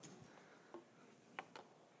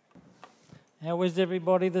How is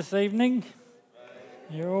everybody this evening?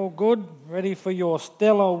 You're all good? Ready for your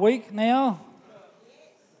stellar week now?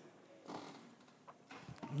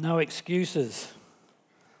 No excuses.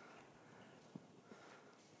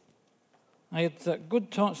 Hey, it's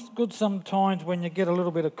good sometimes when you get a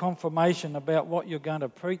little bit of confirmation about what you're going to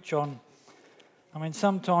preach on. I mean,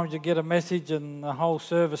 sometimes you get a message and the whole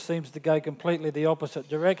service seems to go completely the opposite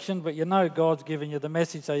direction, but you know God's giving you the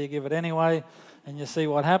message, so you give it anyway, and you see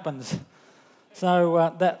what happens.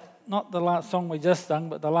 So not the last song we just sung,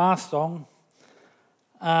 but the last song,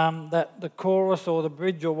 that the chorus or the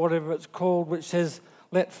bridge or whatever it's called, which says,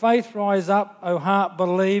 "Let faith rise up, O heart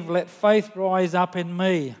believe, let faith rise up in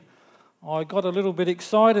me." I got a little bit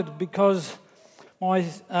excited because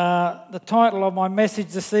the title of my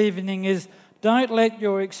message this evening is, "Don't let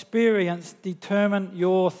your experience determine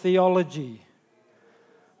your theology."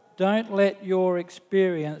 Don't let your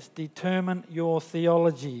experience determine your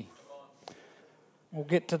theology. We'll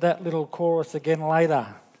get to that little chorus again later.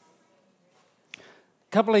 A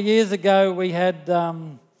couple of years ago, we had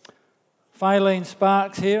Faylene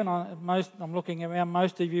Sparks here, and I'm looking around.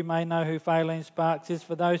 Most of you may know who Faylene Sparks is.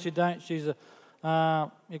 For those who don't, she's you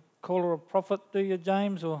call her a prophet, do you,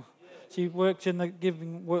 James? Or she works in the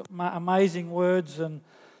giving amazing words and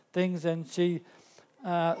things, and she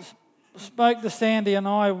spoke to Sandy and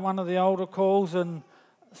I one of the older calls, and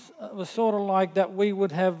it was sort of like that we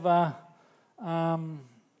would have.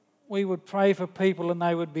 We would pray for people and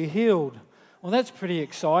they would be healed. Well, that's pretty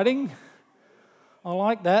exciting. I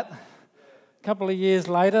like that. A couple of years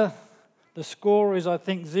later, the score is, I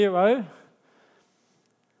think, 0.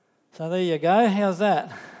 So there you go. How's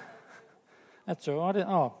that? That's all right.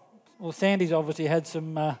 Oh, well, Sandy's obviously had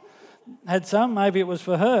some. Maybe it was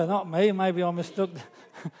for her, not me. Maybe I mistook.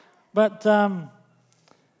 But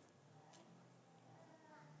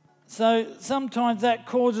so sometimes that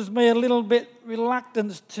causes me a little bit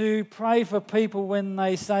reluctance to pray for people when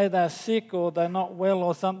they say they're sick or they're not well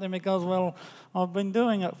or something, because, well, I've been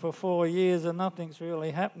doing it for 4 years and nothing's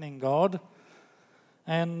really happening, God.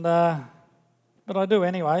 And but I do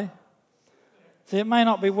anyway. See, it may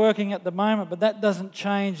not be working at the moment, but that doesn't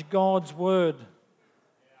change God's word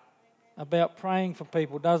about praying for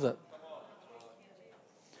people, does it?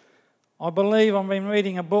 I believe I've been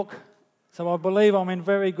reading a book. So I believe I'm in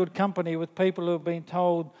very good company with people who have been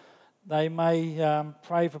told they may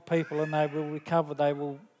pray for people and they will recover, they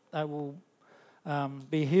will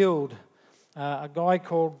be healed. A guy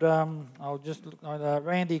called,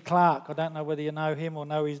 Randy Clark, I don't know whether you know him or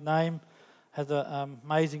know his name, has an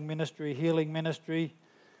amazing ministry, healing ministry,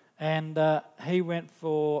 and he went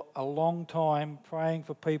for a long time praying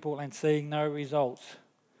for people and seeing no results.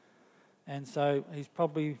 And so he's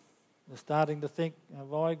probably starting to think,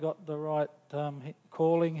 have I got the right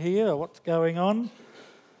calling here? What's going on?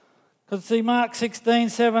 Because see, Mark 16,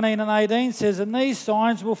 17 and 18 says, "And these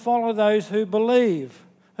signs will follow those who believe."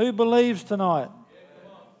 Who believes tonight?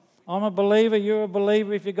 I'm a believer, you're a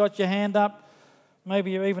believer if you got your hand up.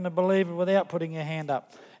 Maybe you're even a believer without putting your hand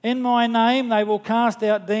up. "In my name they will cast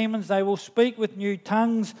out demons, they will speak with new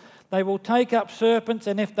tongues, they will take up serpents,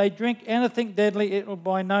 and if they drink anything deadly, it will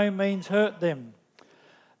by no means hurt them.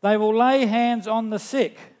 They will lay hands on the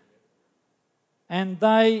sick, and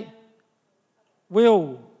they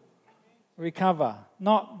will recover."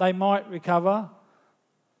 Not they might recover,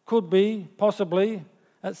 could be, possibly.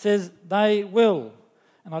 It says they will.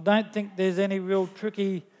 And I don't think there's any real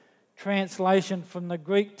tricky translation from the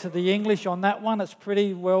Greek to the English on that one. It's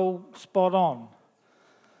pretty well spot on.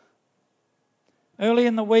 Early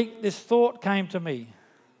in the week, this thought came to me.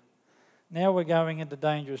 Now we're going into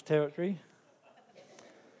dangerous territory.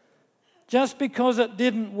 Just because it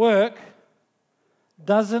didn't work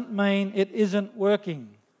doesn't mean it isn't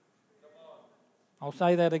working. I'll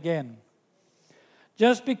say that again.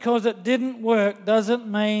 Just because it didn't work doesn't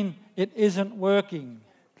mean it isn't working.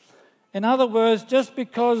 In other words, just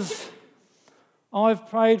because I've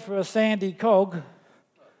prayed for a Sandy Cog,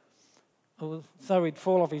 so he'd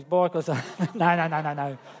fall off his bike or something.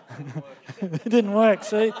 No. It didn't work,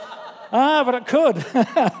 see? But it could.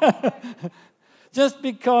 Just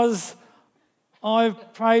because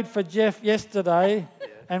I've prayed for Jeff yesterday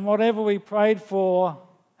and whatever we prayed for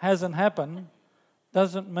hasn't happened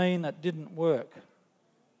doesn't mean it didn't work.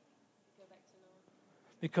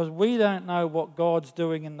 Because we don't know what God's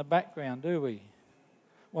doing in the background, do we?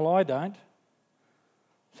 Well, I don't.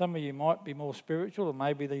 Some of you might be more spiritual, or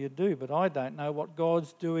maybe you do, but I don't know what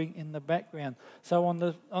God's doing in the background. So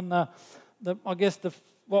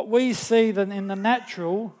what we see then in the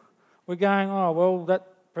natural, we're going, oh well, that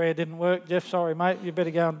prayer didn't work. Jeff, sorry mate, you better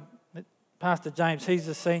go and Pastor James. He's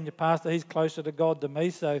the senior pastor. He's closer to God than me,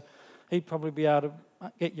 so he'd probably be able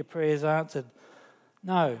to get your prayers answered.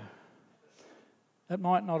 No. It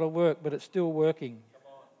might not have worked, but it's still working.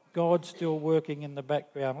 God's still working in the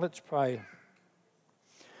background. Let's pray.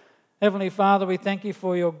 Heavenly Father, we thank you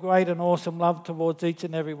for your great and awesome love towards each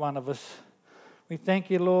and every one of us. We thank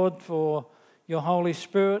you, Lord, for your Holy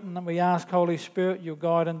Spirit, and we ask, Holy Spirit, you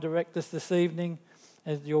guide and direct us this evening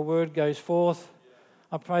as your word goes forth.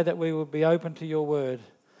 I pray that we will be open to your word.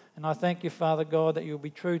 And I thank you, Father God, that you'll be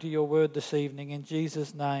true to your word this evening. In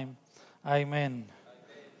Jesus' name, amen.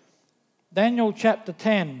 Daniel chapter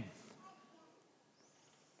 10.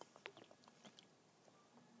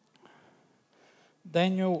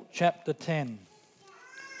 Daniel chapter 10.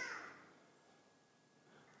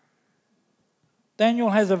 Daniel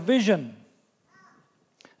has a vision,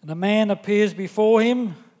 and a man appears before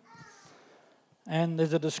him, and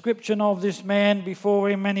there's a description of this man before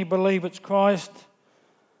him. Many believe it's Christ.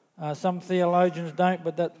 Some theologians don't,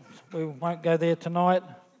 but we won't go there tonight.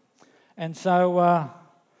 And so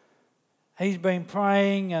he's been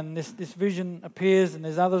praying, and this vision appears, and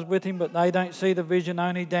there's others with him, but they don't see the vision,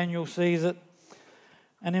 only Daniel sees it.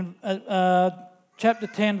 And in chapter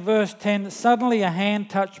 10, verse 10, suddenly a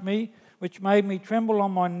hand touched me, which made me tremble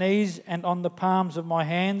on my knees and on the palms of my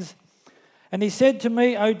hands. And he said to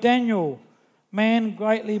me, O Daniel, man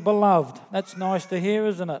greatly beloved. That's nice to hear,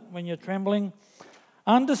 isn't it, when you're trembling?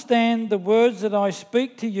 Understand the words that I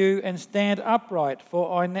speak to you and stand upright,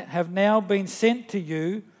 for I have now been sent to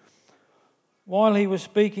you. While he was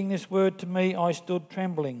speaking this word to me, I stood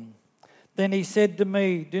trembling. Then he said to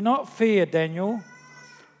me, do not fear, Daniel,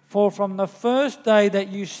 for from the first day that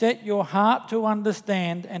you set your heart to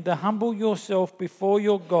understand and to humble yourself before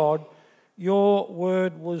your God, your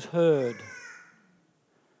word was heard.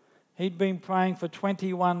 He'd been praying for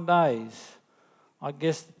 21 days. I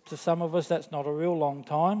guess to some of us that's not a real long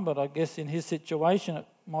time, but I guess in his situation it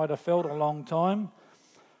might have felt a long time.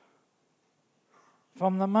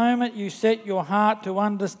 From the moment you set your heart to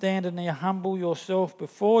understand and you humble yourself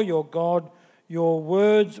before your God, your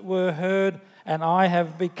words were heard, and I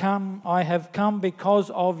have come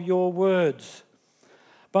because of your words.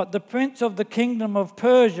 But the prince of the kingdom of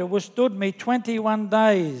Persia withstood me 21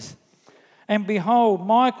 days. And behold,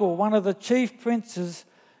 Michael, one of the chief princes,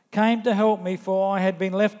 came to help me, for I had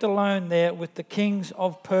been left alone there with the kings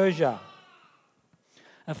of Persia.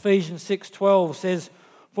 Ephesians 6:12 says,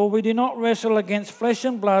 for we do not wrestle against flesh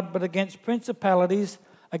and blood, but against principalities,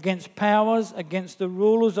 against powers, against the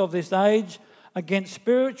rulers of this age, against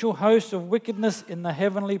spiritual hosts of wickedness in the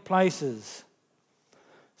heavenly places.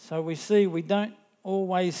 So we see, we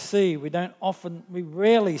rarely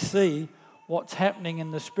see what's happening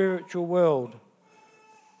in the spiritual world.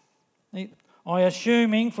 I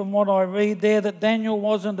assuming from what I read there that Daniel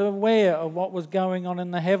wasn't aware of what was going on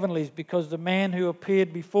in the heavenlies, because the man who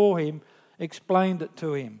appeared before him explained it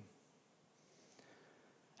to him.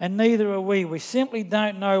 And neither are we. We simply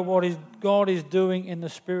don't know what God is doing in the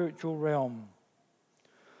spiritual realm.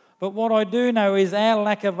 But what I do know is our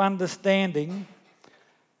lack of understanding,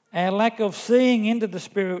 our lack of seeing into the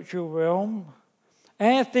spiritual realm,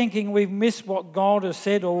 our thinking we've missed what God has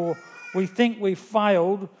said, or we think we've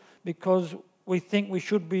failed because we think we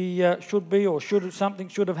something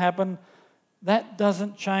should have happened. That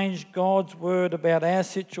doesn't change God's word about our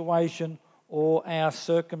situation or our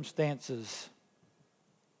circumstances.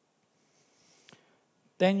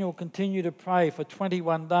 Daniel continued to pray for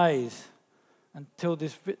 21 days until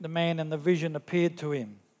the man in the vision appeared to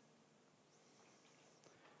him.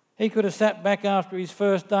 He could have sat back after his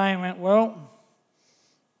first day and went, well,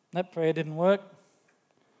 that prayer didn't work.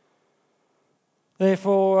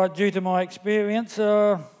 Therefore, due to my experience,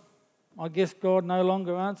 I guess God no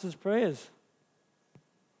longer answers prayers.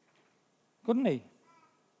 Couldn't he?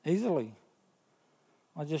 Easily.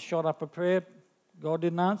 I just shot up a prayer, God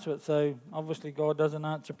didn't answer it, so obviously God doesn't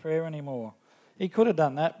answer prayer anymore. He could have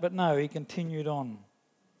done that, but no, he continued on.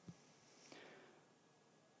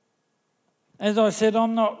 As I said,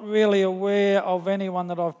 I'm not really aware of anyone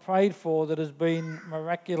that I've prayed for that has been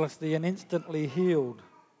miraculously and instantly healed.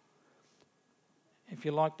 If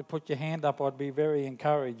you like to put your hand up, I'd be very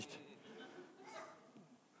encouraged.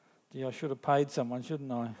 Gee, I should have paid someone,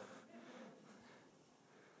 shouldn't I?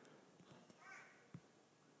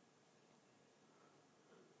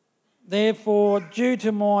 Therefore, due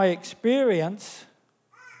to my experience,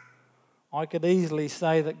 I could easily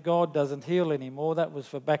say that God doesn't heal anymore. That was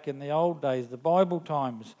for back in the old days, the Bible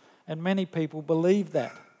times, and many people believe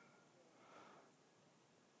that.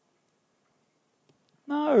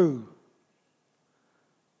 No.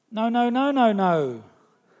 No.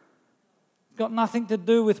 It's got nothing to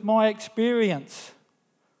do with my experience.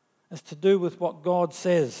 It's to do with what God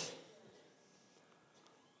says.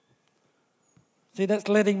 See, that's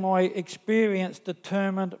letting my experience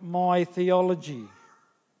determine my theology,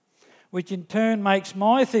 which in turn makes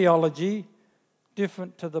my theology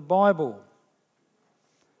different to the Bible,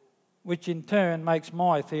 which in turn makes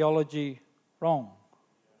my theology wrong.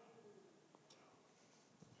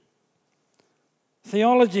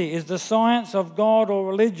 Theology is the science of God or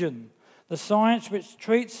religion, the science which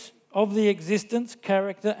treats of the existence,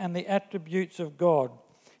 character, and the attributes of God,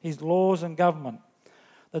 His laws and government,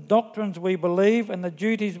 the doctrines we believe and the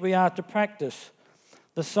duties we are to practice,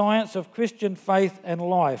 the science of Christian faith and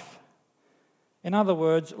life. In other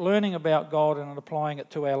words, learning about God and applying it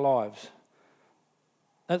to our lives.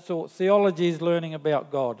 That's all. Theology is learning about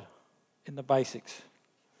God in the basics.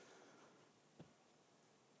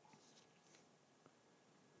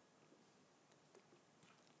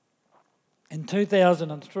 In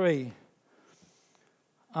 2003,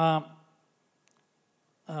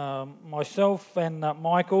 myself and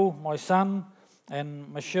Michael, my son,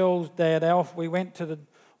 and Michelle's dad, Alf, we went to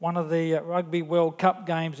one of the Rugby World Cup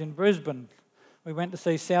games in Brisbane. We went to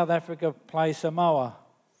see South Africa play Samoa.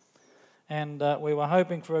 And we were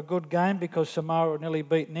hoping for a good game because Samoa had nearly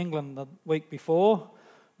beaten England the week before.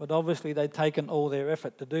 But obviously they'd taken all their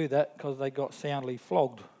effort to do that because they got soundly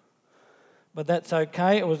flogged. But that's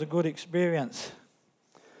okay, it was a good experience.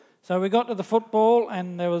 So we got to the football,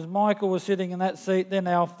 and there was Michael was sitting in that seat, then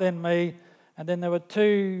Alf, then me, and then there were two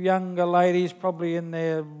younger ladies, probably in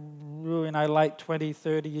their late 20,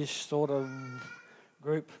 30-ish sort of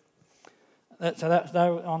group. They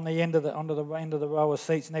were on the end of the row of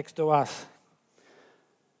seats next to us.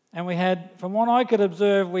 And we had, from what I could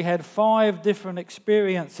observe, we had 5 different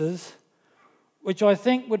experiences, which I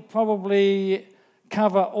think would probably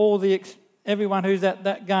cover everyone who's at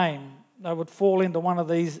that game. They would fall into one of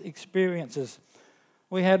these experiences.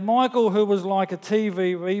 We had Michael, who was like a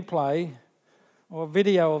TV replay or a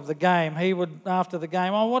video of the game. He would, after the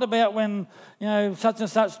game, what about when, such and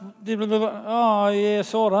such did blah, blah, blah. Oh, yeah,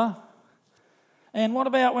 sort of. And what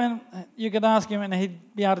about when you could ask him and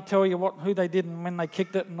he'd be able to tell you who they did and when they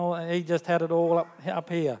kicked it and all, he just had it all up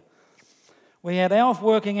here. We had Alf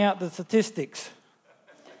working out the statistics.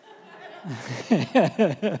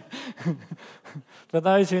 For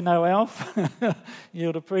those who know Alf,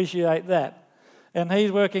 you'd appreciate that. And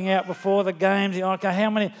he's working out before the games. Okay,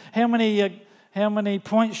 how many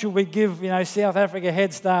points should we give? South Africa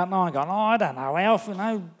head start? And I'm going, I don't know, Alf.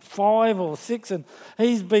 5 or 6. And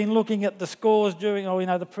he's been looking at the scores during,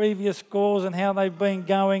 the previous scores and how they've been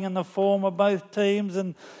going and the form of both teams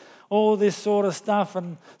and all this sort of stuff.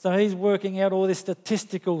 And so he's working out all this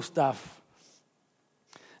statistical stuff.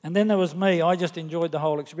 And then there was me. I just enjoyed the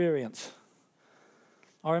whole experience.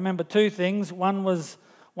 I remember 2 things. One was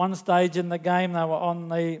one stage in the game, they were on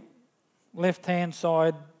the left-hand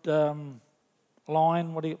side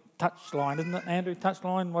line, touch line, isn't it, Andrew? Touch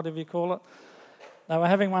line, whatever you call it. They were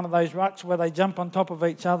having one of those rucks where they jump on top of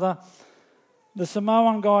each other. The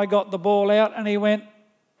Samoan guy got the ball out and he went,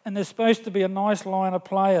 and there's supposed to be a nice line of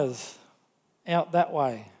players out that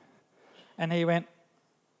way. And he went,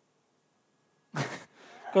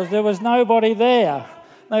 because there was nobody there.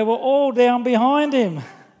 They were all down behind him.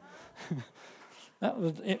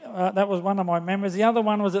 That was one of my memories. The other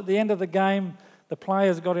one was at the end of the game, the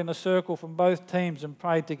players got in a circle from both teams and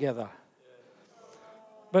prayed together.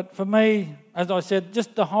 But for me, as I said,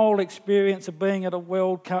 just the whole experience of being at a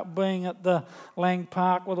World Cup, being at the Lang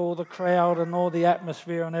Park with all the crowd and all the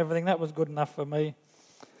atmosphere and everything, that was good enough for me.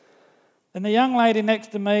 And the young lady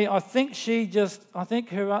next to me, I think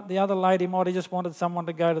the other lady might have just wanted someone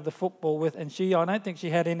to go to the football with, and I don't think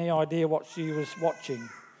she had any idea what she was watching.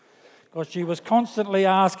 Because she was constantly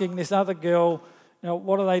asking this other girl,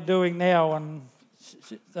 what are they doing now? And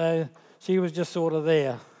she was just sort of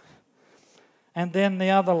there. And then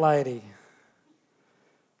the other lady,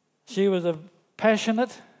 she was a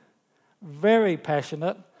passionate, very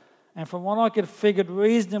passionate, and from what I could figure,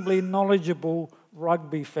 reasonably knowledgeable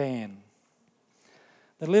rugby fan.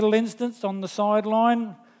 The little instance on the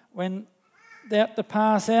sideline when they're about to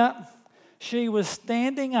pass out, she was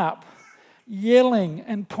standing up, yelling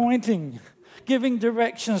and pointing, giving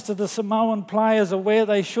directions to the Samoan players of where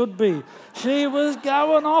they should be. She was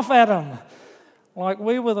going off at them. Like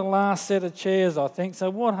we were the last set of chairs, I think, so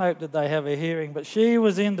what hope did they have a hearing? But she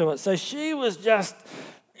was into it. So she was just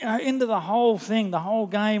into the whole thing, the whole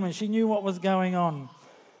game, and she knew what was going on.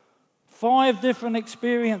 5 different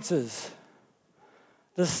experiences.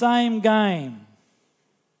 The same game.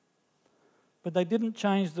 But they didn't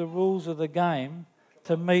change the rules of the game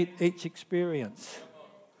to meet each experience.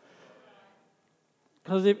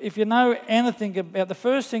 Because if you know anything about, the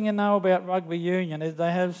first thing you know about rugby union is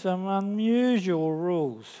they have some unusual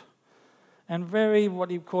rules. and very, what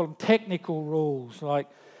do you call them, technical rules. Like,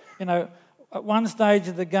 at one stage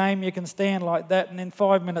of the game you can stand like that, and then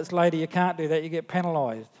 5 minutes later you can't do that, you get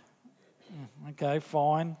penalised. Okay,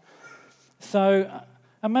 fine. So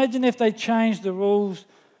imagine if they changed the rules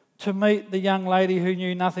to meet the young lady who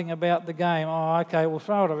knew nothing about the game. Oh, okay, we'll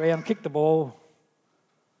throw it around, kick the ball.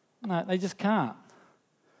 No, they just can't.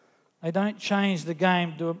 They don't change the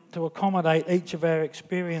game to accommodate each of our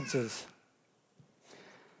experiences.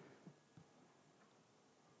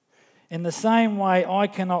 In the same way, I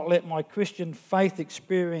cannot let my Christian faith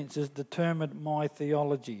experiences determine my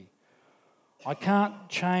theology. I can't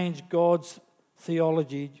change God's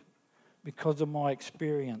theology because of my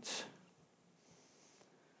experience.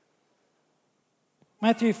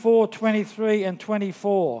 Matthew 4:23 and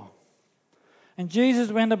 24. And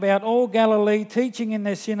Jesus went about all Galilee, teaching in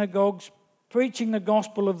their synagogues, preaching the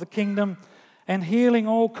gospel of the kingdom, and healing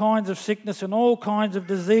all kinds of sickness and all kinds of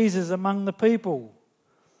diseases among the people.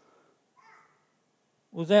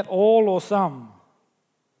 Was that all or some?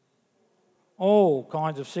 All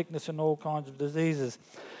kinds of sickness and all kinds of diseases.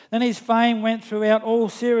 Then his fame went throughout all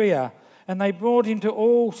Syria, and they brought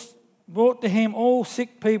to him all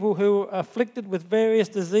sick people who were afflicted with various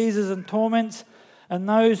diseases and torments, and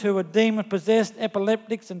those who were demon-possessed,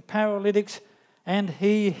 epileptics and paralytics, and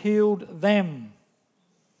he healed them.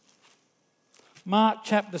 Mark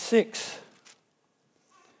chapter 6,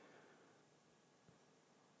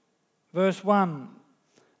 verse 1.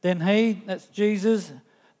 Then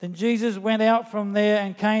Jesus went out from there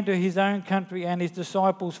and came to his own country, and his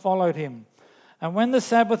disciples followed him. And when the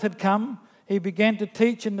Sabbath had come, he began to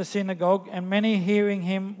teach in the synagogue, and many hearing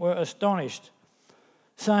him were astonished,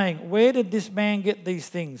 saying, "Where did this man get these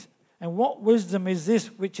things? And what wisdom is this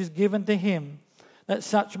which is given to him, that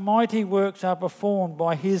such mighty works are performed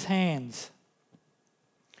by his hands?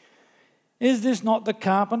 Is this not the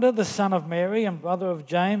carpenter, the son of Mary, and brother of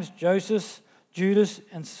James, Joseph, Judas,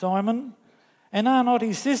 and Simon? And are not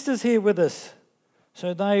his sisters here with us?"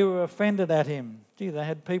 So they were offended at him. Gee, they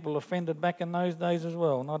had people offended back in those days as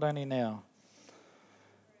well, not only now.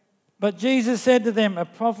 But Jesus said to them, "A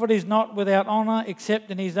prophet is not without honour except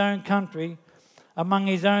in his own country, among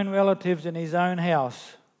his own relatives, in his own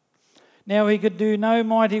house." Now he could do no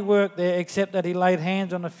mighty work there except that he laid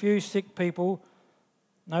hands on a few sick people.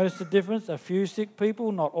 Notice the difference, a few sick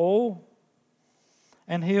people, not all,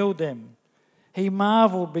 and healed them. He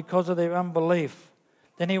marvelled because of their unbelief.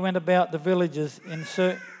 Then he went about the villages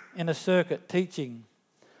in a circuit teaching.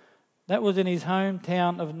 That was in his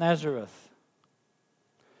hometown of Nazareth.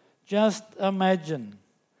 Just imagine,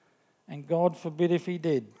 and God forbid if he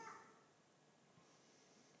did,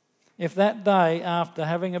 if that day, after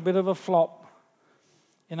having a bit of a flop,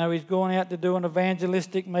 he's gone out to do an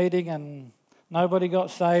evangelistic meeting and nobody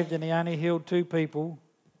got saved and he only healed 2 people.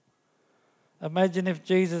 Imagine if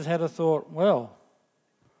Jesus had a thought, well,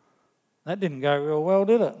 that didn't go real well,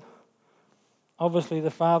 did it? Obviously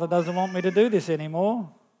the Father doesn't want me to do this anymore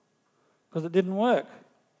because it didn't work.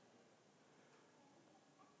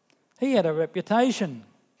 He had a reputation.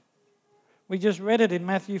 We just read it in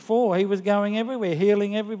Matthew 4. He was going everywhere,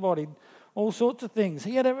 healing everybody, all sorts of things.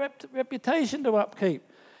 He had a reputation to upkeep.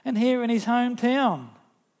 And here in his hometown,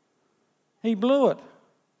 he blew it.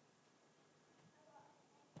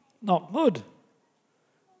 Not good.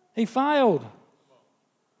 He failed.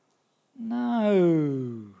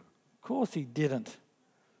 No, of course he didn't.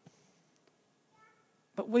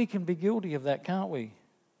 But we can be guilty of that, can't we?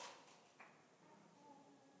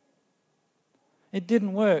 It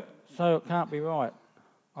didn't work, so it can't be right.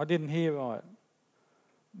 I didn't hear right.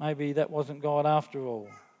 Maybe that wasn't God after all.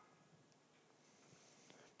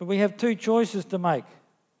 But we have 2 choices to make.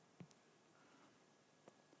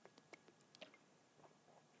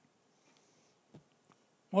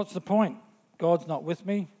 What's the point? God's not with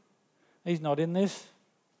me. He's not in this.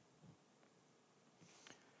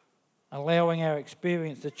 Allowing our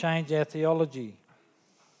experience to change our theology.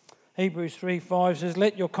 Hebrews 3:5 says,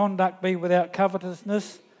 "Let your conduct be without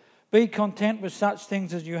covetousness. Be content with such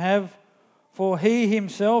things as you have. For he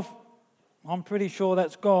himself," I'm pretty sure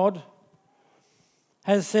that's God,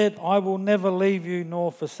 "has said, I will never leave you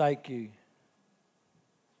nor forsake you."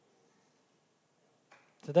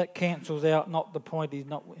 So that cancels out what's the point?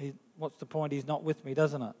 He's not with me,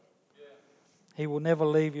 doesn't it? Yeah. He will never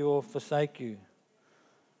leave you or forsake you.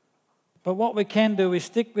 But what we can do is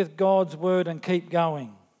stick with God's word and keep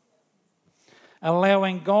going,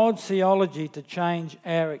 allowing God's theology to change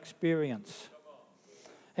our experience.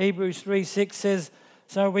 Hebrews 3:6 says,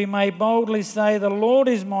 "So we may boldly say, the Lord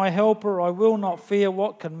is my helper, I will not fear,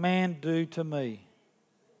 what can man do to me?"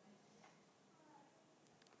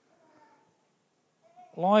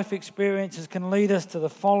 life experiences can lead us to the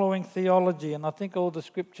following theology, and I think all the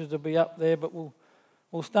scriptures will be up there, but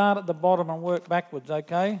we'll start at the bottom and work backwards,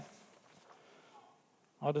 okay?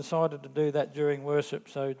 I decided to do that during worship,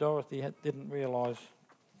 so Dorothy didn't realise.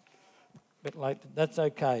 A bit late. That's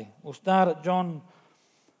okay. We'll start at John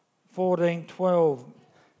 14:12.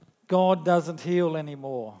 God doesn't heal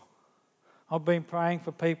anymore. I've been praying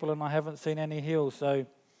for people and I haven't seen any heal, so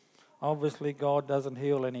obviously God doesn't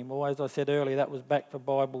heal anymore. As I said earlier, that was back for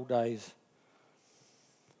Bible days.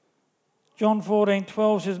 John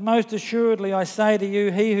 14:12 says, "Most assuredly I say to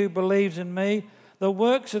you, he who believes in me, the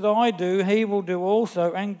works that I do, he will do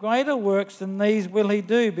also, and greater works than these will he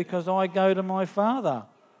do, because I go to my Father."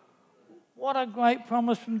 What a great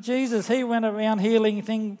promise from Jesus. He went around healing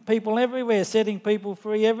people everywhere, setting people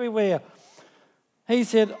free everywhere. He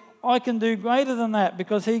said, I can do greater than that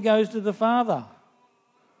because he goes to the Father.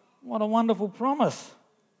 What a wonderful promise.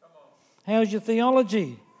 How's your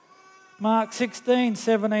theology? Mark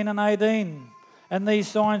 16:17 and 18. "And these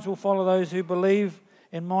signs will follow those who believe.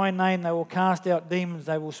 In my name they will cast out demons.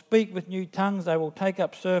 They will speak with new tongues. They will take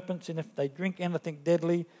up serpents. And if they drink anything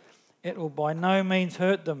deadly, it will by no means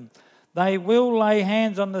hurt them. They will lay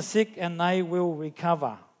hands on the sick and they will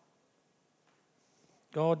recover."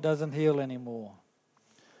 God doesn't heal anymore.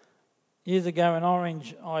 Years ago in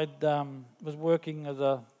Orange, I was working as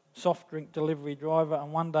a soft drink delivery driver,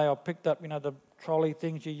 and one day I picked up, the trolley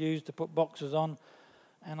things you use to put boxes on,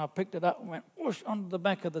 and I picked it up and went whoosh onto the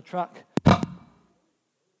back of the truck.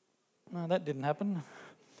 No, that didn't happen.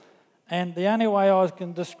 And the only way I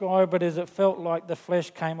can describe it is it felt like the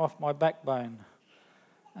flesh came off my backbone.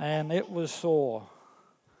 And it was sore.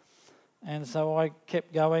 And so I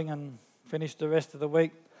kept going and finished the rest of the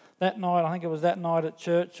week. That night, I think it was that night at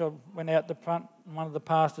church, I went out the front and one of the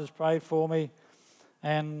pastors prayed for me.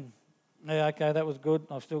 And, yeah, okay, that was good.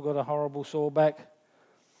 I've still got a horrible sore back.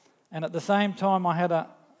 And at the same time, I had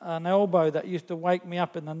an elbow that used to wake me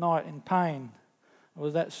up in the night in pain. It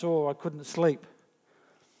was that sore, I couldn't sleep.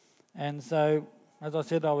 And so, as I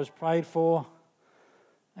said, I was prayed for.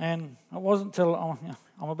 And it wasn't till,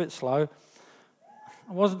 I'm a bit slow, it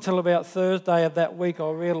wasn't till about Thursday of that week I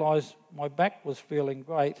realised my back was feeling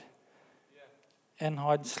great. Yeah. And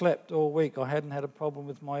I'd slept all week. I hadn't had a problem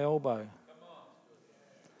with my elbow.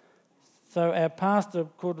 So our pastor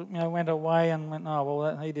went away and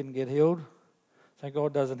went, he didn't get healed. So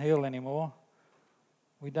God doesn't heal anymore.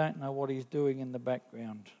 We don't know what he's doing in the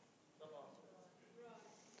background.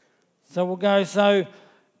 So we'll go,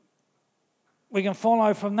 we can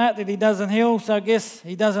follow from that he doesn't heal, so I guess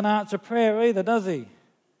he doesn't answer prayer either, does he?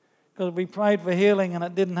 Because we prayed for healing and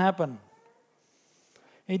it didn't happen.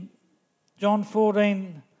 John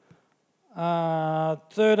 14,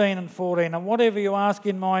 13 and 14, "And whatever you ask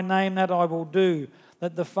in my name, that I will do,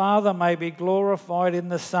 that the Father may be glorified in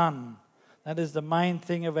the Son." That is the main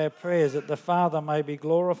thing of our prayers, that the Father may be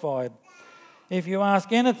glorified. "If you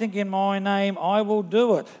ask anything in my name, I will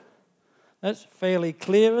do it." That's fairly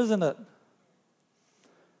clear, isn't it?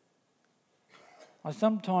 I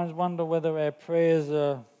sometimes wonder whether our prayers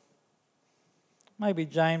are... Maybe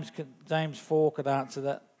James 4 could answer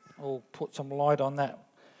that or put some light on that.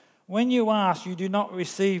 "When you ask, you do not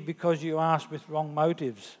receive because you ask with wrong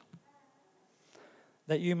motives,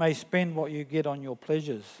 that you may spend what you get on your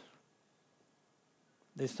pleasures."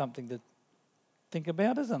 There's something to think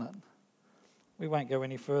about, isn't it? We won't go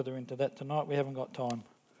any further into that tonight. We haven't got time.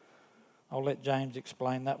 I'll let James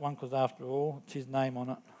explain that one because after all, it's his name on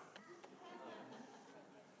it.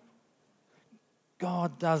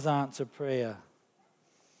 God does answer prayer.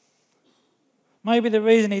 Maybe the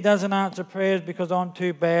reason he doesn't answer prayer is because I'm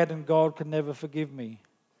too bad and God can never forgive me.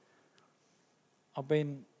 I've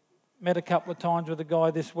met a couple of times with a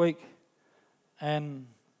guy this week, and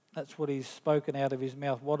that's what he's spoken out of his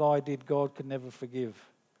mouth. What I did, God could never forgive.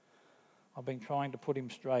 I've been trying to put him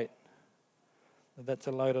straight. That's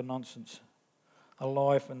a load of nonsense. A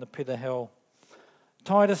lie from the pit of hell.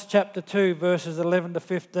 Titus chapter 2, verses 11 to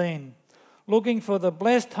 15. "Looking for the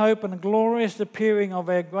blessed hope and glorious appearing of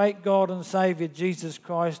our great God and Saviour, Jesus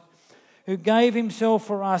Christ, who gave himself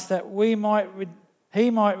for us that he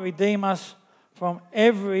might redeem us from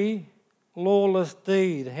every lawless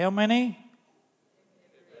deed." How many?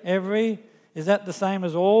 Every. Is that the same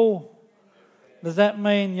as all? Does that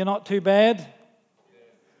mean you're not too bad?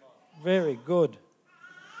 Very good.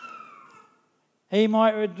 "He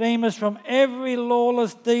might redeem us from every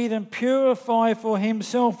lawless deed and purify for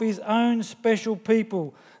himself his own special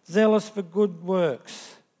people, zealous for good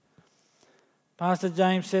works." Pastor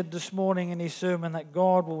James said this morning in his sermon that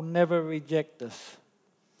God will never reject us.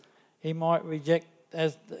 He might reject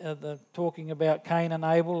talking about Cain and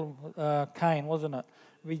Abel, Cain, wasn't it?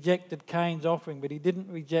 Rejected Cain's offering, but he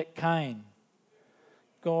didn't reject Cain.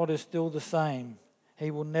 God is still the same.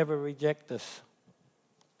 He will never reject us.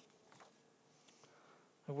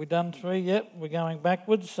 Have we done 3 yet? We're going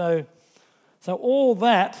backwards. So all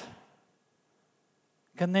that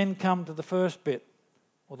can then come to the first bit,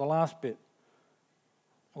 or the last bit.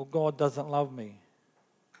 Well, God doesn't love me.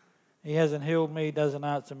 He hasn't healed me, doesn't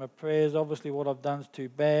answer my prayers. Obviously what I've done is too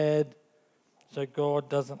bad, so God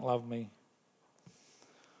doesn't love me.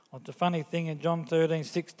 Well, it's a funny thing in John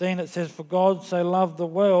 13:16, it says, "For God so loved the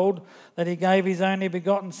world that he gave his only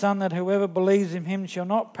begotten Son, that whoever believes in him shall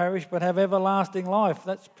not perish but have everlasting life."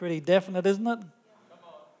 That's pretty definite, isn't it?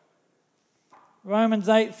 Romans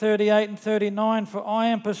 8:38 and 39, "For I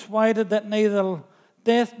am persuaded that neither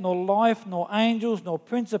death, nor life, nor angels, nor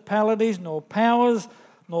principalities, nor powers,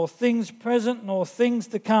 nor things present, nor things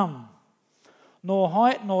to come, nor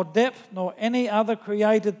height, nor depth, nor any other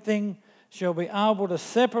created thing shall be able to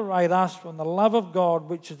separate us from the love of God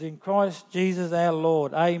which is in Christ Jesus our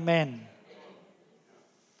Lord." Amen.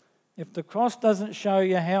 If the cross doesn't show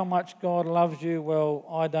you how much God loves you, well,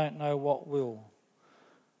 I don't know what will.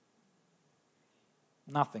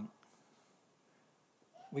 Nothing.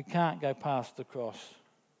 We can't go past the cross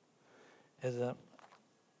as a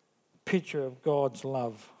picture of God's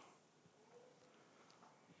love.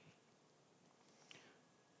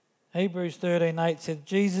 Hebrews 13:8 said,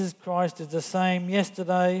 "Jesus Christ is the same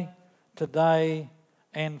yesterday, today,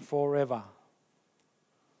 and forever."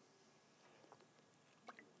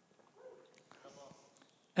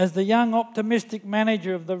 As the young optimistic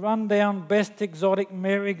manager of the rundown Best Exotic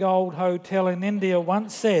Marigold Hotel in India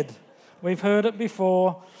once said, we've heard it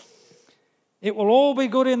before, "It will all be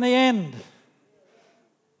good in the end.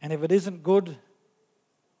 And if it isn't good,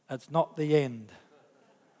 it's not the end."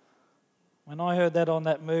 When I heard that on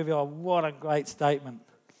that movie, what a great statement.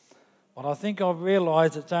 But I think I've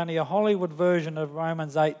realised it's only a Hollywood version of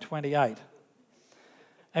Romans 8:28.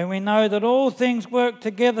 And we know that all things work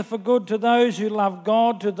together for good to those who love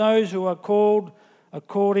God, to those who are called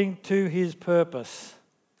according to his purpose.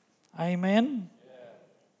 Amen?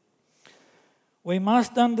 Yeah. We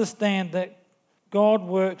must understand that God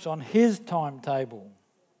works on his timetable,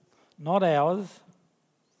 not ours.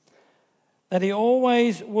 That he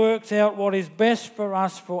always works out what is best for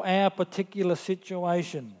us for our particular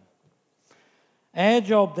situation. Our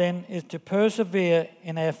job then is to persevere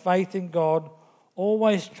in our faith in God,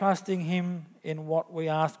 always trusting him in what we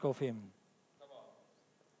ask of him.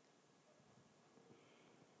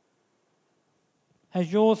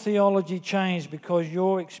 Has your theology changed because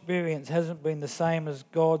your experience hasn't been the same as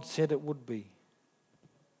God said it would be?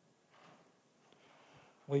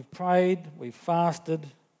 We've prayed, we've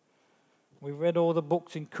fasted, we read all the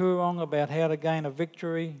books in Kurong about how to gain a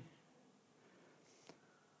victory.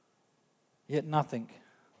 Yet nothing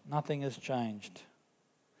has changed.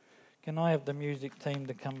 Can I have the music team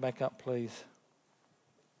to come back up, please?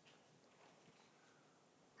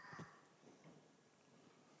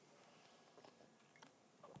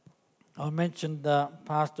 I mentioned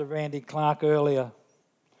Pastor Randy Clark earlier.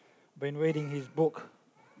 I've been reading his book,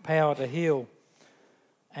 Power to Heal.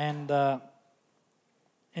 And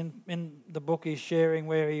in the book he's sharing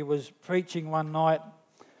where he was preaching one night,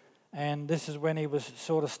 and this is when he was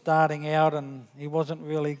sort of starting out, and he wasn't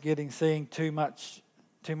really seeing too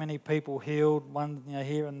many people healed, one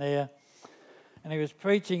here and there. And he was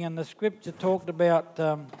preaching, and the scripture talked about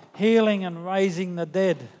healing and raising the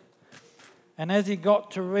dead. And as he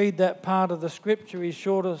got to read that part of the scripture, he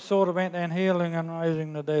sort of went down, healing and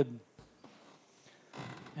raising the dead.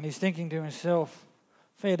 And he's thinking to himself,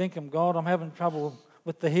 fair dinkum, God, I'm having trouble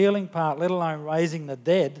with the healing part, let alone raising the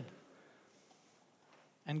dead.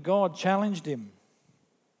 And God challenged him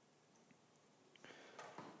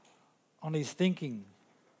on his thinking.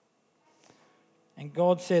 And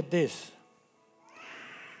God said this,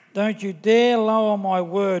 "Don't you dare lower my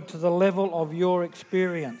word to the level of your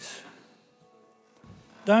experience.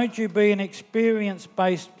 Don't you be an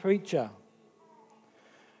experience-based preacher.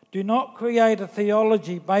 Do not create a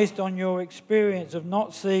theology based on your experience of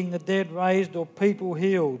not seeing the dead raised or people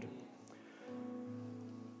healed.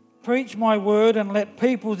 Preach my word and let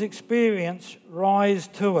people's experience rise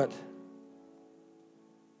to it."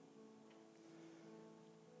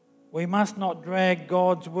 We must not drag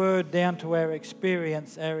God's word down to our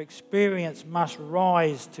experience. Our experience must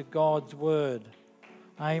rise to God's word.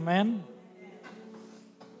 Amen?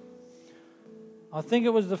 I think it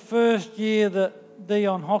was the first year that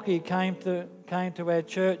Dion Hockey came to our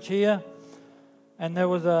church here, and there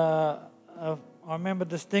was I remember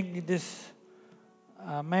distinctly this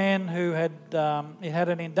a man who had he had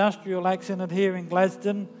an industrial accident here in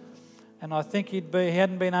Gladstone, and I think he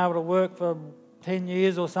hadn't been able to work for 10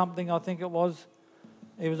 years or something, I think it was.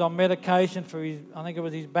 He was on medication for I think it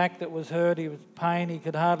was his back that was hurt. He was pain. He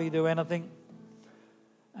could hardly do anything.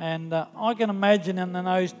 And I can imagine in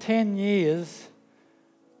those 10 years,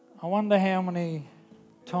 I wonder how many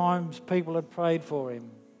times people had prayed for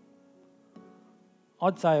him.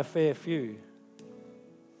 I'd say a fair few.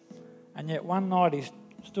 And yet one night he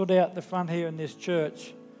stood out the front here in this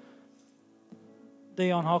church.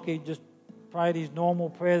 Dion Hockey just prayed his normal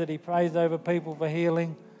prayer that he prays over people for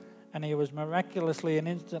healing, and he was miraculously and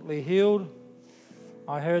instantly healed.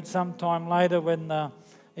 I heard sometime later when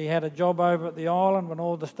he had a job over at the island when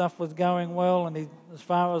all the stuff was going well, and as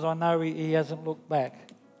far as I know, he hasn't looked back.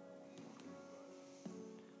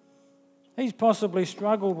 He's possibly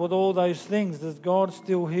struggled with all those things. Does God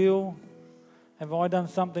still heal? Have I done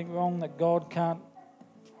something wrong that God can't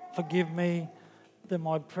forgive me? Did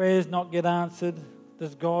my prayers not get answered?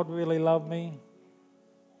 Does God really love me?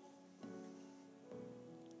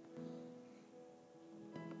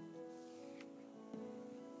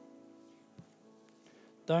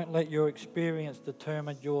 Don't let your experience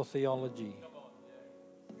determine your theology.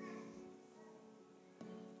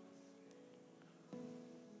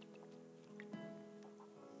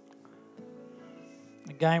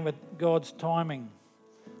 Again, with God's timing.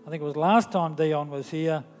 I think it was last time Dion was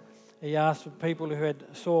here, he asked for people who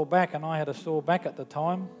had sore back, and I had a sore back at the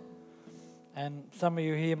time. And some of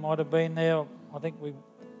you here might have been there. I think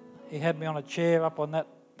he had me on a chair up on that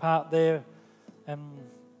part there and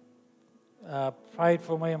prayed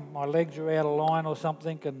for me, and my legs were out of line or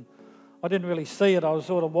something, and I didn't really see it. I was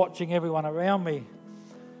sort of watching everyone around me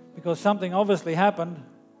because something obviously happened.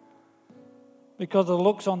 Because of the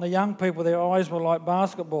looks on the young people, their eyes were like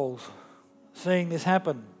basketballs, seeing this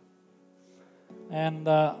happen. And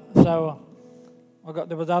so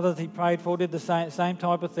there was others he prayed for, did the same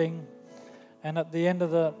type of thing. And at the end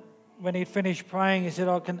of when he finished praying, he said,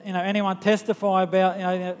 "Can anyone testify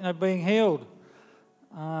about being healed?"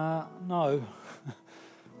 No,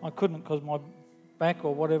 I couldn't, because my back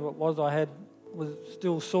or whatever it was I had was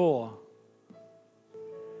still sore.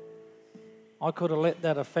 I could have let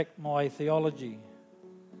that affect my theology.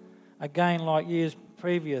 Again, like years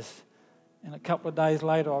previous, and a couple of days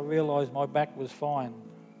later I realised my back was fine.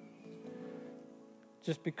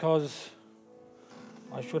 Just because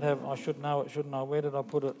I should know it, shouldn't I? Where did I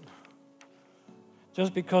put it?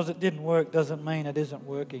 Just because it didn't work doesn't mean it isn't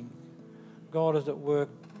working. God is at work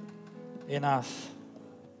in us.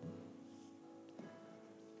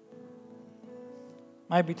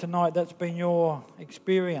 Maybe tonight that's been your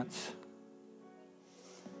experience.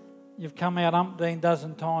 You've come out umpteen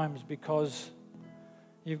dozen times because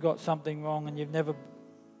you've got something wrong and you've never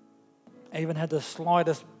even had the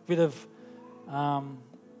slightest bit of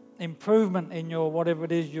improvement in your whatever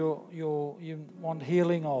it is you want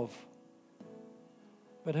healing of.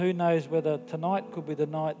 But who knows whether tonight could be the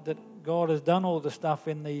night that God has done all the stuff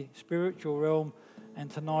in the spiritual realm and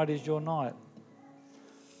tonight is your night.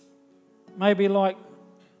 Maybe like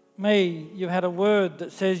me, you've had a word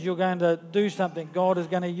that says you're going to do something. God is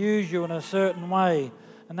going to use you in a certain way.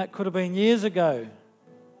 And that could have been years ago.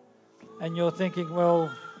 And you're thinking,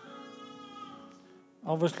 well,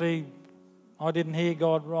 obviously I didn't hear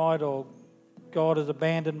God right, or God has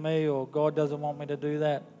abandoned me, or God doesn't want me to do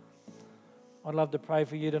that. I'd love to pray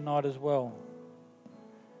for you tonight as well.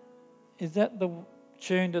 Is that the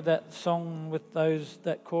tune to that song with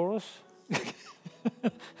that chorus?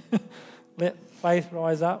 Let faith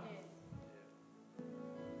rise up.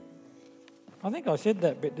 I think I said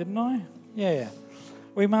that bit, didn't I? Yeah.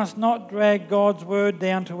 We must not drag God's word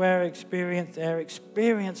down to our experience. Our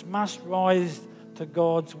experience must rise to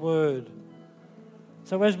God's word.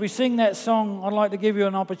 So as we sing that song, I'd like to give you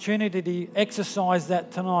an opportunity to exercise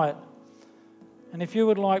that tonight. And if you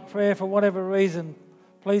would like prayer for whatever reason,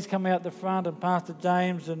 please come out the front, and Pastor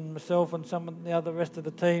James and myself and some of the rest of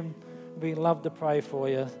the team, we'd love to pray for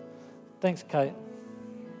you. Thanks, Kate.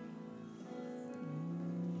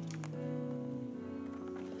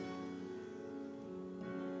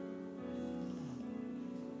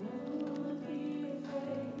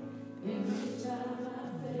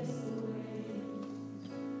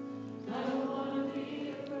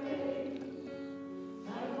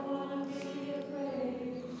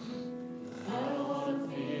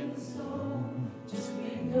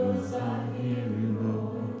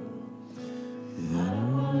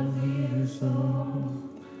 So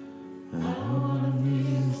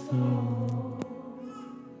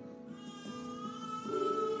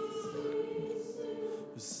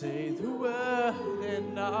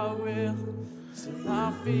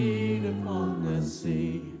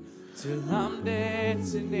till I'm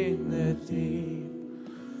dancing in the deep.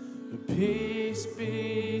 Peace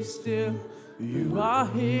be still, you are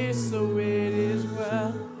here, so it is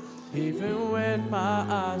well. Even when my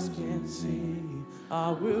eyes can't see, I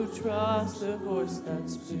will trust the voice that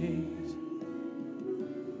speaks.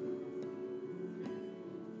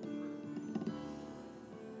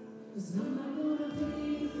 I'm not gonna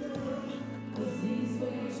be afraid, 'cause these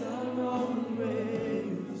waves are rolling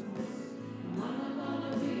waves. I'm not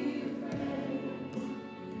gonna be afraid.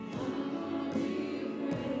 I'm not gonna be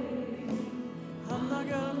afraid. I'm not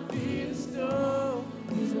gonna fear the storm.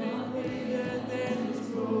 He's been bigger than the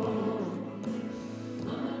storm.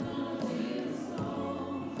 I'm not gonna fear the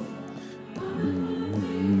storm. I'm not gonna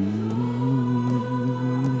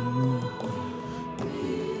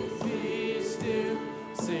be still.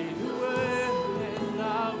 Say the word and I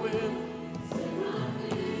will.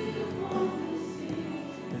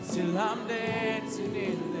 Until I'm dancing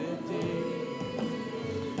in the day.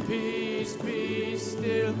 Peace be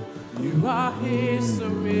still. You are here, so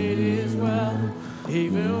it is well.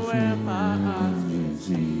 Even when my eyes can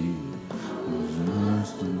see,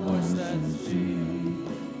 just the voice that speaks.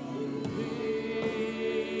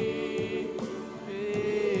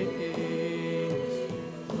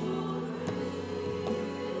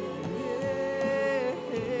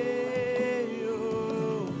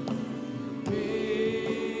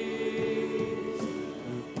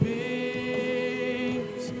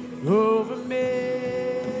 Over me.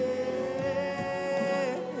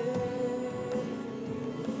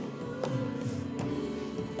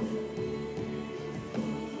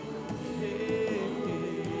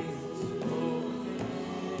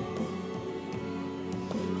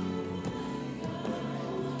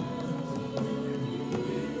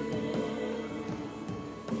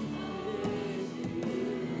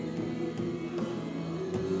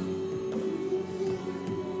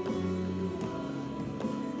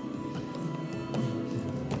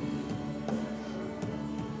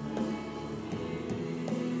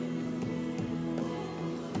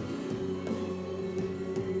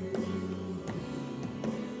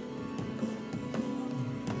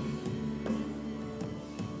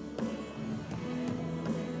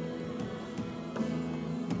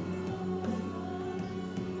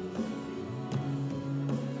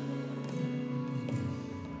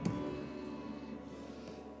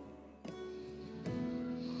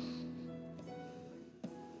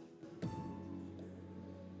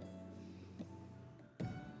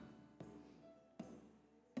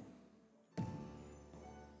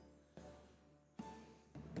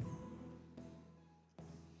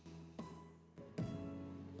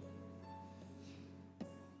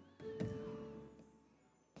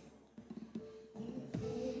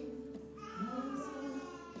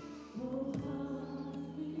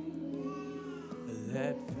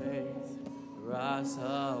 Let faith rise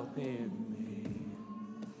up in me.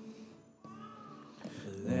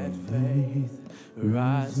 Let faith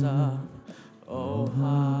rise up. Oh,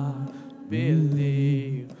 I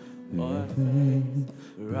believe. Let faith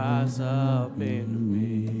rise up in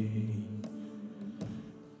me.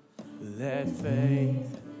 Let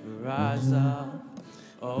faith rise up.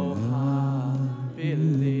 Oh, I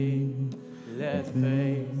believe. Let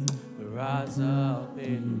faith rise up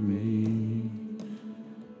in me.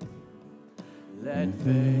 Let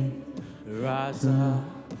faith rise up.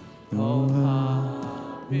 Oh,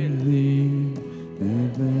 I believe.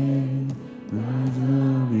 Let faith rise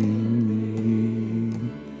up in me.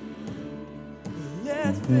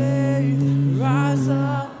 Let faith rise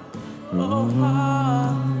up. Oh,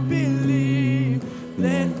 I believe.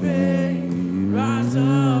 Let faith rise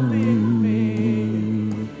up in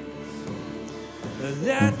me.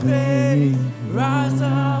 Let faith rise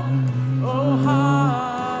up. Oh,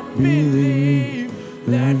 I believe.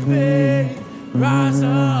 Let faith rise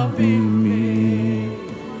up in me.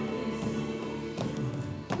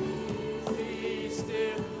 Be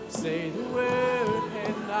still, say the word,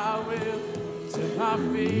 and I will turn my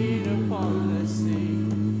feet upon the sea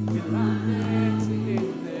till I'm dancing in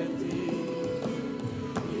the deep.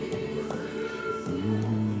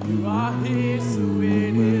 You are here, so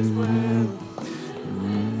it is.